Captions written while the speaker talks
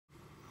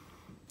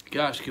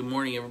Gosh, good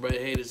morning, everybody.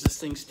 Hey, does this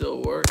thing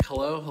still work?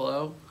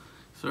 Hello?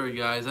 Sorry,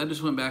 guys. I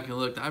just went back and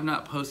looked. I've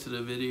not posted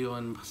a video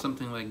in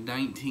something like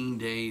 19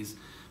 days.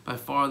 By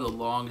far the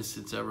longest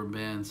it's ever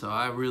been, so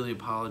I really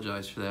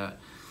apologize for that.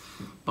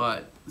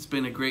 But it's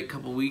been a great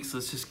couple weeks.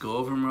 Let's just go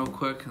over them real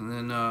quick, and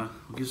then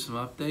we'll give some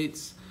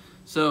updates.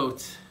 So,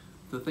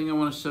 the thing I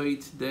want to show you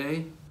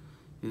today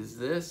is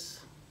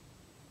this.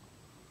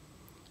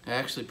 I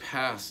actually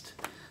passed.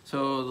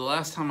 So the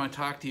last time I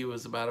talked to you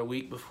was about a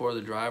week before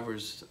the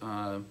drivers,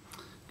 kind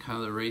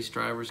of the race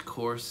drivers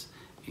course,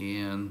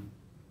 and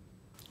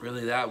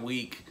really that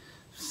week,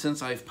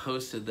 since I've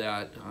posted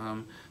that,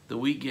 the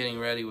week getting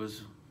ready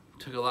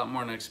took a lot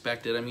more than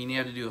expected. I mean, you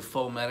had to do a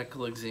full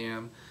medical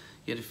exam,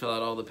 you had to fill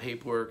out all the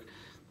paperwork.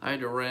 I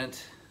had to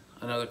rent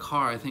another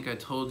car. I think I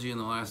told you in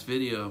the last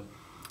video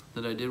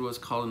that I did what's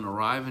called an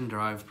Arrive and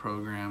Drive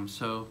program.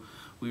 So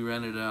we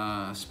rented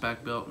a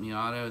spec-built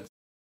Miata.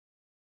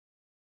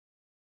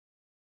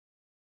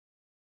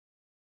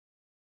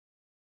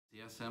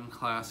 The SM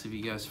class, if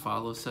you guys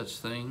follow such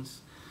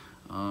things.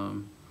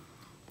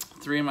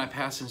 3 of my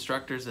past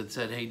instructors had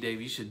said, hey Dave,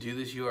 you should do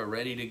this, you are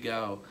ready to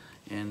go.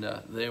 And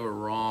they were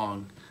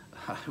wrong.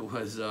 I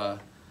was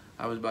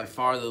by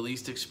far the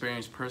least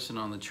experienced person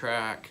on the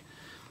track.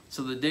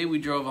 So the day we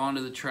drove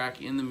onto the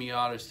track in the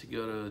Miatas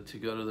to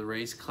go to the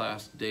race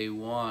class, day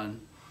 1,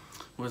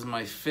 was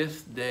my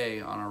 5th day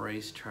on a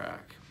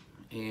racetrack.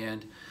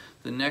 And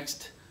the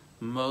next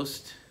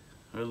most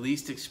or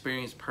least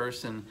experienced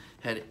person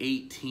had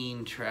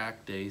 18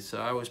 track days.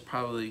 So I was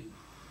probably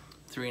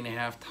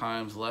 3.5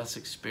 times less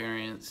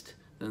experienced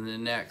than the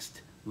next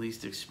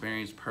least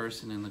experienced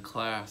person in the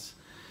class.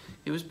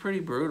 It was pretty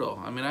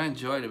brutal. I mean, I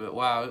enjoyed it, but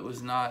wow, it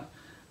was not,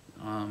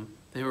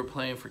 they were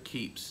playing for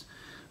keeps.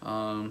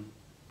 The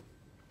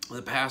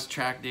past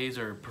track days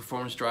are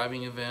performance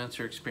driving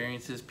events or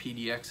experiences,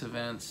 PDX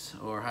events,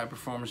 or high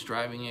performance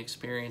driving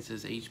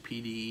experiences,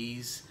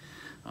 HPDEs.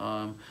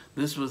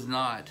 This was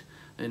not.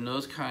 In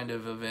those kind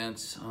of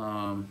events,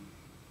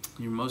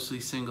 you're mostly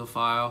single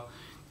file.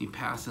 You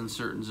pass in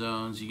certain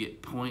zones. You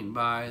get point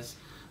buys.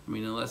 I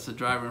mean, unless the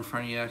driver in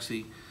front of you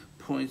actually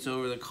points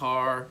over the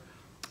car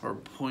or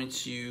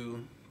points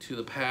you to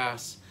the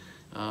pass,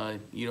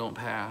 you don't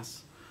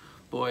pass.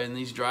 Boy, in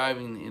these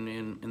driving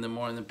in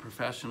the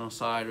professional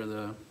side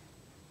or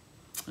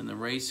in the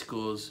race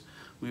schools,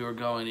 we were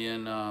going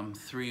in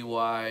 3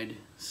 wide,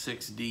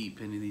 6 deep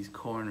into these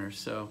corners.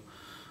 So.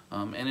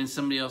 And in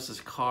somebody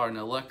else's car.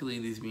 Now, luckily,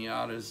 these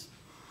Miatas,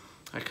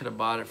 I could have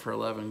bought it for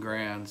 11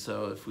 grand.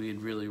 So if we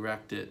had really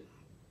wrecked it,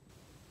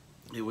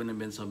 it wouldn't have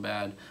been so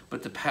bad.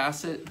 But to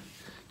pass it,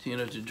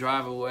 to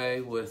drive away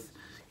with,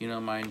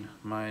 my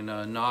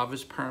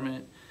novice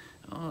permit,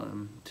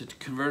 to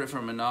convert it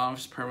from a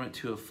novice permit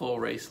to a full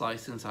race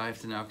license, I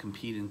have to now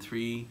compete in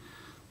three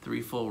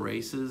full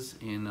races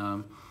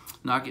and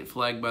not get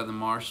flagged by the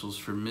marshals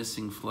for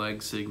missing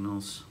flag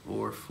signals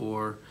or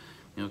for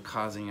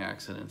causing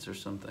accidents or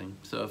something.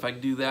 So if I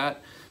do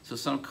that,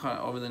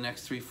 over the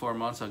next 3-4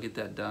 months, I'll get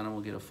that done and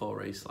we'll get a full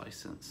race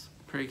license.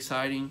 Pretty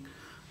exciting,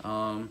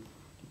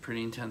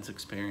 pretty intense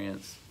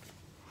experience.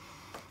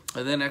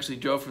 I then actually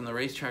drove from the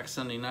racetrack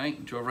Sunday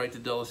night, drove right to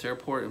Dulles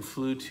Airport and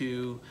flew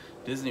to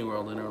Disney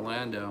World in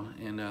Orlando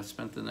and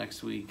spent the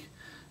next week.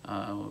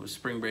 It was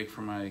spring break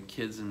for my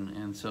kids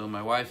and so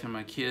my wife and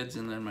my kids,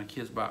 and then my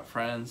kids brought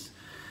friends.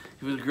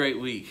 It was a great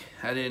week.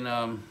 I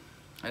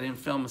didn't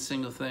film a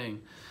single thing.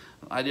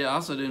 I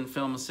also didn't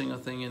film a single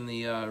thing in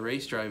the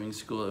race driving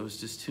school. It was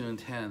just too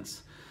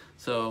intense.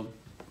 So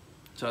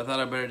I thought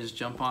I better just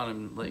jump on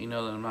and let you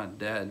know that I'm not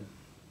dead.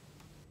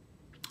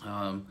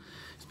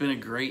 It's been a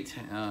great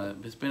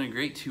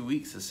 2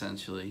 weeks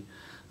essentially.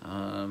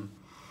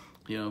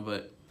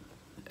 But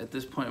at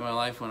this point in my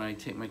life, when I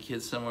take my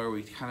kids somewhere,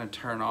 we kind of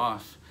turn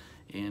off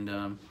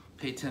and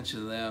pay attention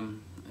to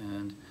them.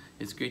 And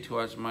it's great to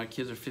watch. My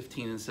kids are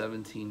 15 and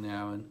 17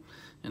 now,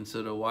 and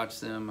so to watch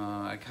them,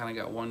 I kind of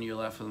got 1 year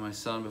left with my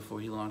son before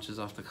he launches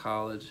off to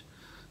college.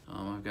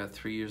 I've got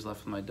 3 years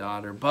left with my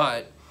daughter,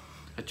 but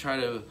I try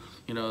to,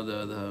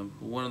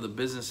 one of the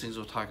business things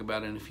we'll talk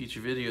about in a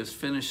future video is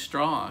finish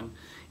strong.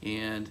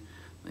 And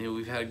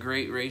we've had a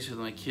great race with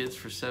my kids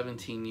for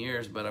 17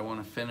 years, but I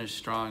want to finish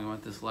strong. I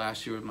want this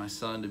last year with my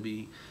son to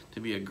be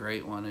a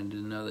great one and to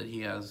know that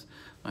he has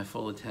my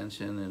full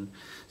attention. And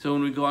so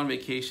when we go on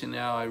vacation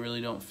now, I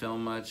really don't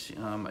film much.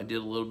 I did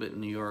a little bit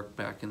in New York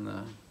back in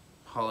the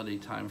holiday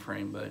time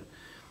frame, but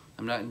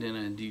I'm not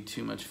gonna do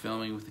too much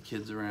filming with the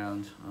kids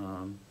around.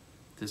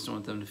 Just don't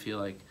want them to feel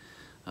like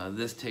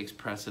this takes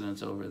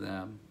precedence over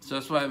them. So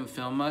that's why I haven't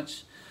filmed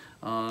much.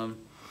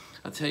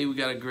 I'll tell you, we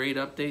got a great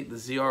update. The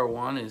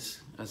ZR1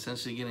 is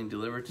essentially getting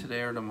delivered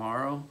today or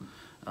tomorrow.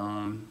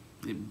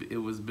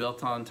 It was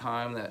built on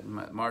time. That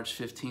March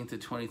 15th to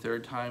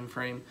 23rd time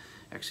frame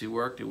actually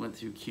worked. It went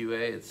through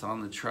QA. It's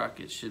on the truck.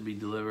 It should be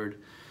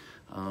delivered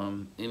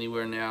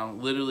anywhere now.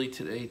 Literally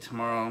today,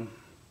 tomorrow,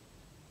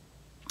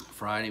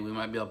 Friday. We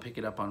might be able to pick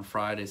it up on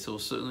Friday, so we'll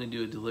certainly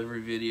do a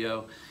delivery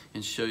video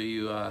and show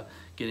you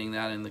getting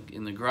that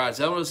in the garage.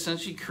 That will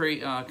essentially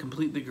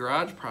complete the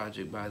garage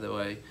project, by the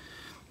way.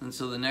 And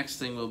so the next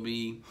thing will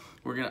be,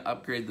 we're going to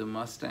upgrade the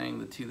Mustang,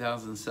 the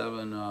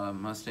 2007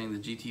 Mustang, the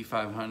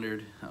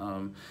GT500.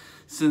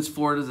 Since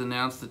Ford has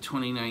announced the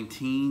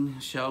 2019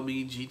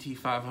 Shelby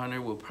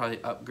GT500, we'll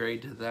probably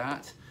upgrade to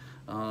that.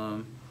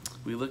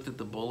 We looked at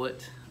the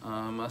Bullitt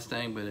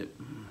Mustang, but it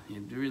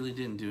really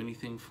didn't do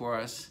anything for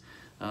us.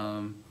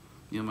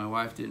 You know, my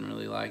wife didn't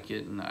really like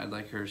it, and I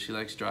like her. She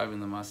likes driving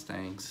the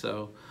Mustang,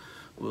 so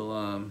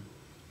we'll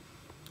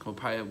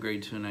probably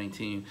upgrade to a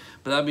 19.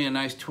 But that'd be a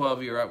nice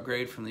 12-year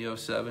upgrade from the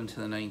 07 to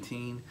the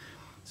 19.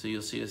 So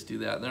you'll see us do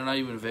that. They're not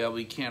even available.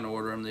 You can't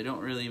order them. They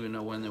don't really even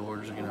know when the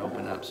orders are going to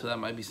open up. So that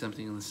might be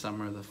something in the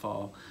summer or the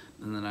fall,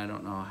 and then I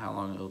don't know how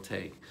long it'll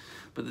take.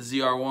 But the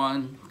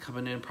ZR1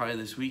 coming in probably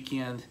this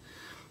weekend,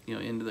 you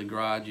know, into the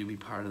garage. You'll be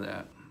part of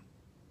that.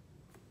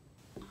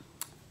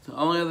 The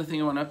only other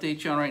thing I want to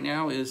update you on right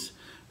now is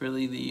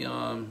really the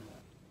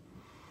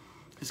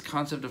this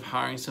concept of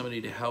hiring somebody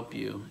to help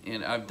you,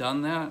 and I've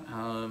done that.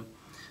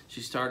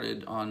 She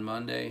started on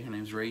Monday. Her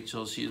name's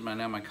Rachel. She's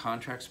now my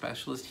contract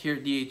specialist here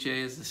at DHA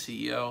as the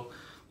CEO.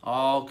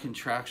 All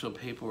contractual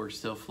paperwork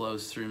still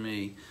flows through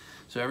me,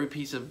 so every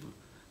piece of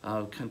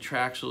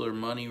contractual or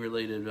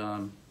money-related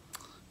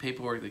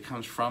paperwork that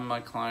comes from my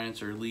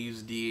clients or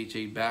leaves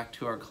DHA back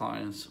to our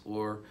clients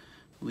or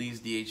leaves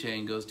DHA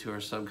and goes to our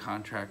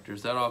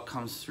subcontractors, that all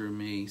comes through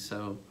me.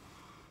 So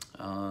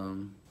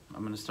I'm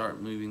going to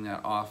start moving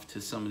that off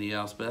to somebody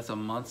else, but that's a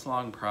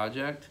months-long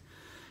project.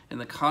 And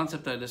the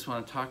concept I just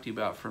want to talk to you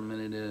about for a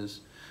minute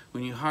is,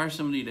 when you hire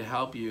somebody to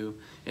help you,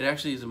 it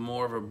actually is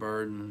more of a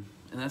burden,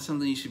 and that's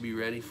something you should be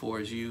ready for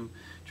as you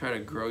try to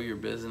grow your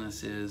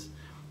business. Is,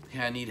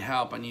 hey, I need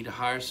help, I need to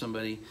hire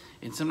somebody.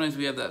 And sometimes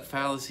we have that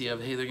fallacy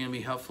of, hey, they're going to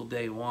be helpful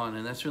day one,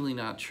 and that's really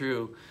not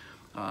true.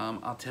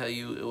 I'll tell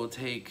you, it will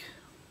take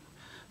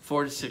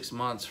 4 to 6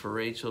 months for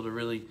Rachel to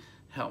really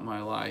help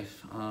my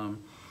life.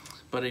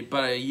 But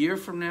a year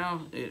from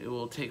now, it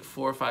will take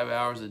 4 or 5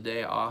 hours a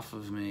day off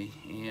of me,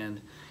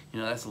 and you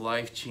know, that's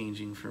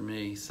life-changing for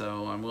me.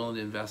 So I'm willing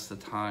to invest the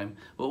time.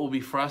 What will be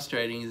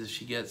frustrating is if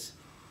she gets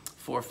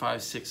 4,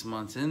 5, 6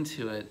 months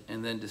into it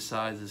and then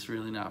decides it's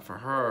really not for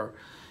her,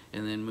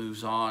 and then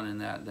moves on, and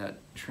that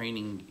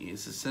training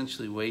is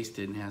essentially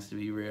wasted and has to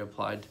be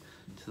reapplied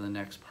to the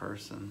next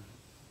person.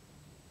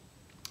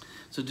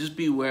 So just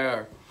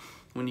beware.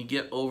 When you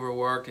get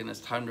overworked and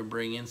it's time to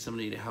bring in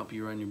somebody to help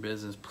you run your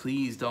business,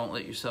 please don't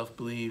let yourself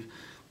believe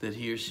that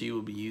he or she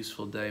will be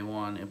useful day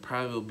one. It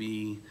probably will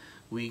be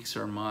weeks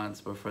or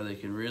months before they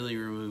can really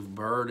remove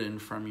burden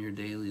from your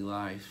daily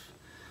life.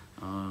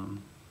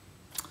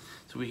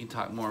 So we can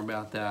talk more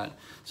about that.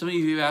 Some of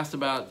you have asked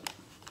about,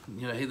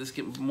 you know, hey, let's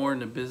get more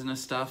into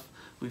business stuff.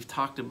 We've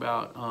talked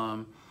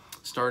about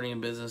starting a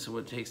business and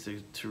what it takes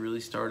to really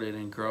start it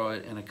and grow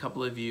it. And a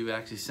couple of you have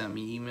actually sent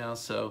me emails,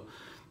 so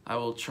I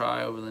will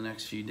try over the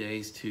next few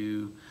days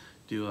to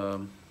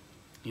do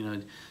you know,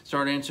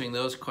 start answering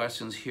those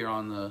questions here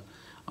on the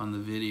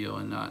video,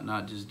 and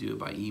not just do it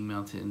by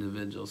email to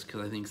individuals,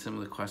 because I think some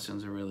of the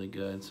questions are really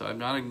good. So I'm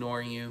not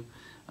ignoring you.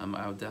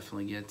 I'll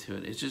definitely get to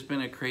it. It's just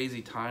been a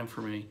crazy time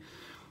for me.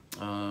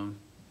 I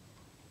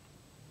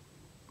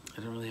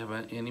don't really have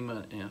any, you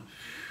know,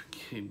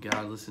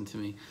 God, listen to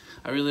me.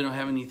 I really don't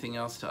have anything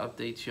else to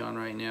update you on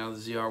right now. The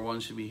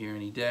ZR1 should be here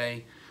any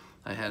day.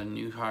 I had a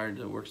new hire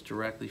that works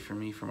directly for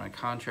me for my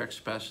contract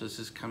specialist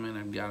has come in.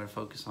 I've got to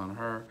focus on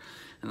her.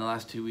 And the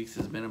last 2 weeks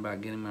has been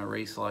about getting my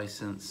race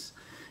license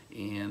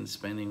and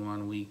spending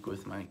 1 week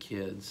with my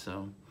kids.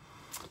 So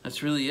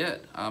that's really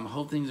it. I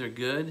hope things are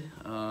good.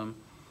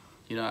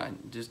 You know,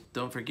 just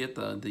don't forget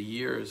the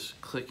year is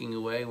clicking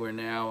away. We're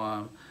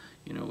now,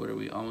 you know, what are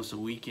we, almost a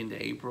week into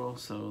April,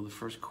 so the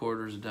first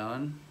quarter is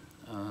done.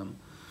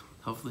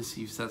 Hopefully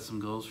you've set some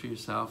goals for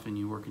yourself and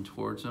you're working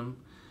towards them.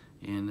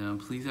 And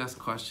please ask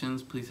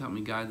questions. Please help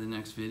me guide the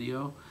next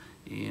video.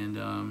 And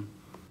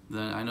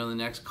I know the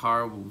next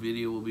car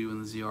video will be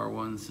when the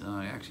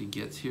ZR1 actually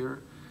gets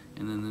here.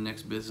 And then the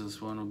next business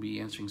one will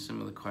be answering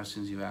some of the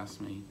questions you've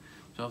asked me.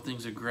 So I hope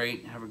things are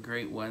great. Have a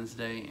great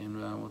Wednesday,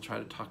 and we'll try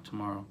to talk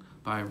tomorrow.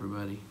 Bye,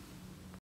 everybody.